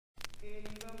In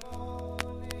the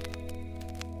morning,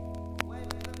 when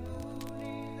the moon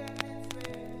is at its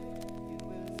rest, you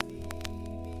will see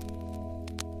me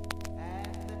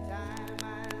at the time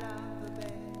I love the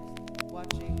best,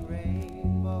 watching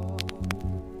rainbows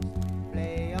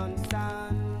play on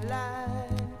sunlight,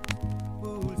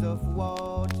 pools of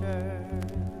water,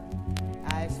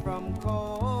 ice from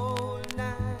cold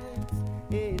nights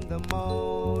in the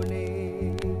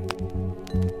morning.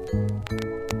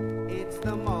 It's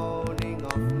the morning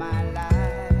of my life.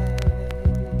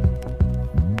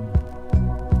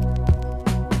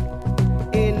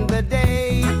 In the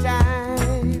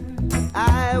daytime,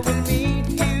 I will meet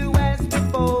you as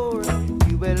before.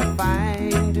 You will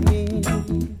find me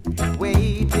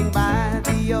waiting by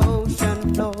the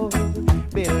ocean floor,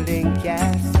 building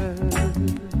castles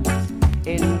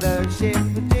in the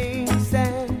shifting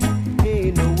sand,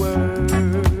 in a world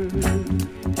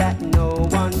that no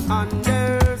one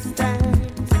understands.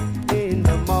 In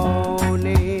the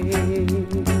morning,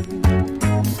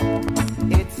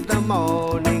 it's the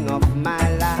morning of my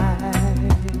life.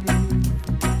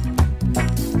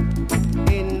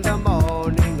 In the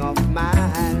morning of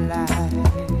my life.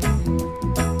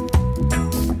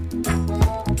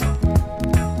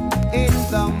 In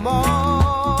the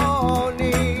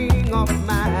morning of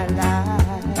my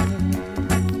life.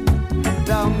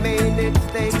 The minutes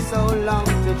take so long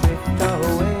to drift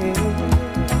away.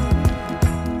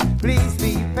 Please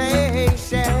be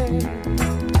patient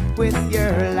with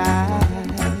your life.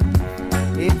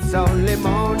 It's only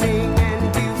morning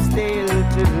and you still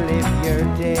to live your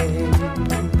day.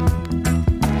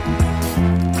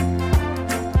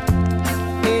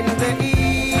 In the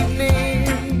evening,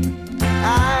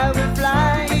 I will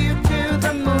fly you to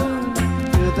the moon,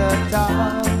 to the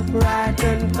top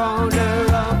right-hand corner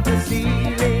of the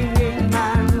ceiling in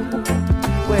my room,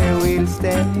 where we'll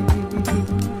stay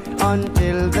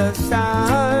until the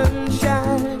sun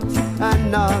shines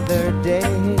another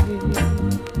day.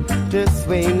 To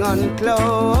swing on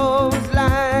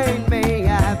clothesline, may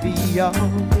I be yours.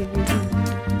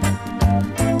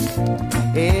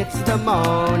 It's the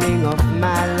morning of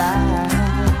my life.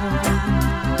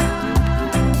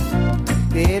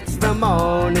 It's the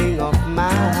morning of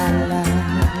my life.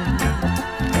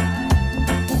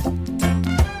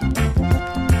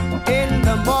 In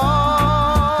the morning,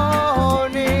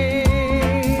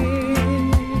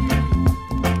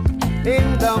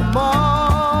 in the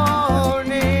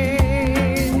morning,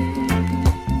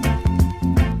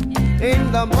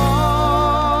 in the morning.